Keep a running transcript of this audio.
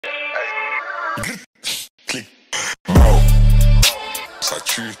Clic. Mao. Ça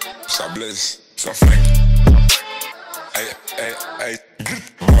tue, ça blesse, ça flingue. Aïe, aïe, aïe.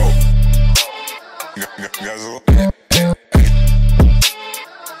 Mao. Gazo.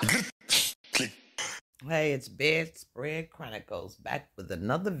 Clic. Hey, it's Bedspread Chronicles back with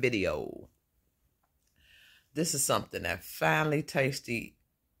another video. This is something that finally Tasty,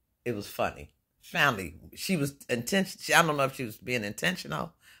 it was funny. Finally, she was intentional. I don't know if she was being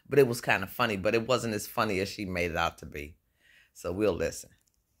intentional, but it was kind of funny, but it wasn't as funny as she made it out to be. So we'll listen.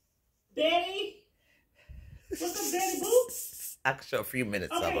 Betty? What's up, Betty Boo? I can show a few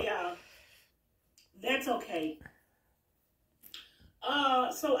minutes of her. Okay, y'all. That's okay.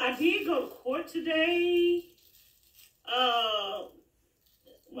 So I did go to court today.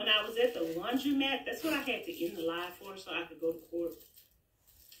 When I was at the laundromat, that's what I had to end the live for, so I could go to court.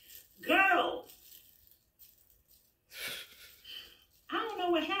 Girl, I don't know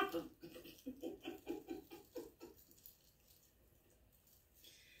what happened.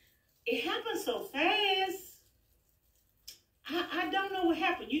 It happened so fast. I don't know what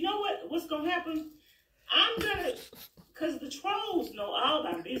happened. You know what's going to happen? Because the trolls know all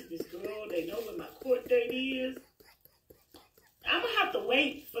my business, girl. They know when my court date is. I'm going to have to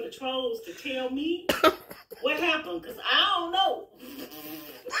wait for the trolls to tell me what happened, because I don't know.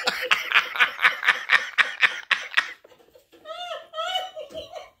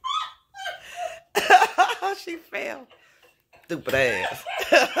 She fell. Stupid ass.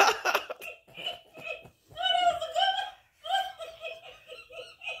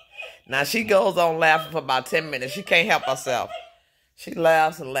 Now she goes on laughing for about 10 minutes. She can't help herself. She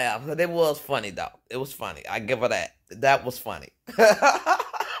laughs and laughs. But it was funny, though. It was funny. I give her that. That was funny.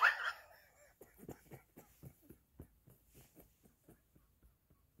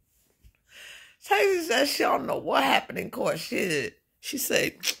 Tasty said she don't know what happened in court. Shit. She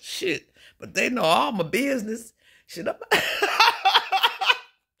said, shit. But they know all my business. She gonna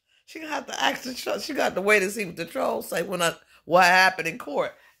have to ask the troll. She got to wait and see what the trolls say what happened in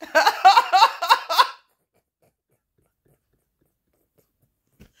court.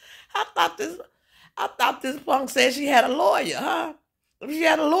 I thought this punk said she had a lawyer, huh? If she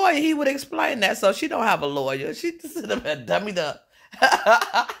had a lawyer, he would explain that. So she don't have a lawyer. She just sit up and dummied up.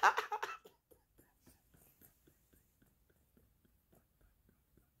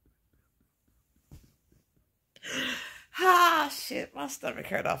 Shit, my stomach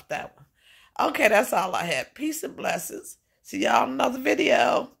hurt off that one. Okay, that's all I had. Peace and blessings. See y'all in another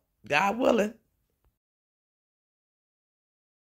video. God willing.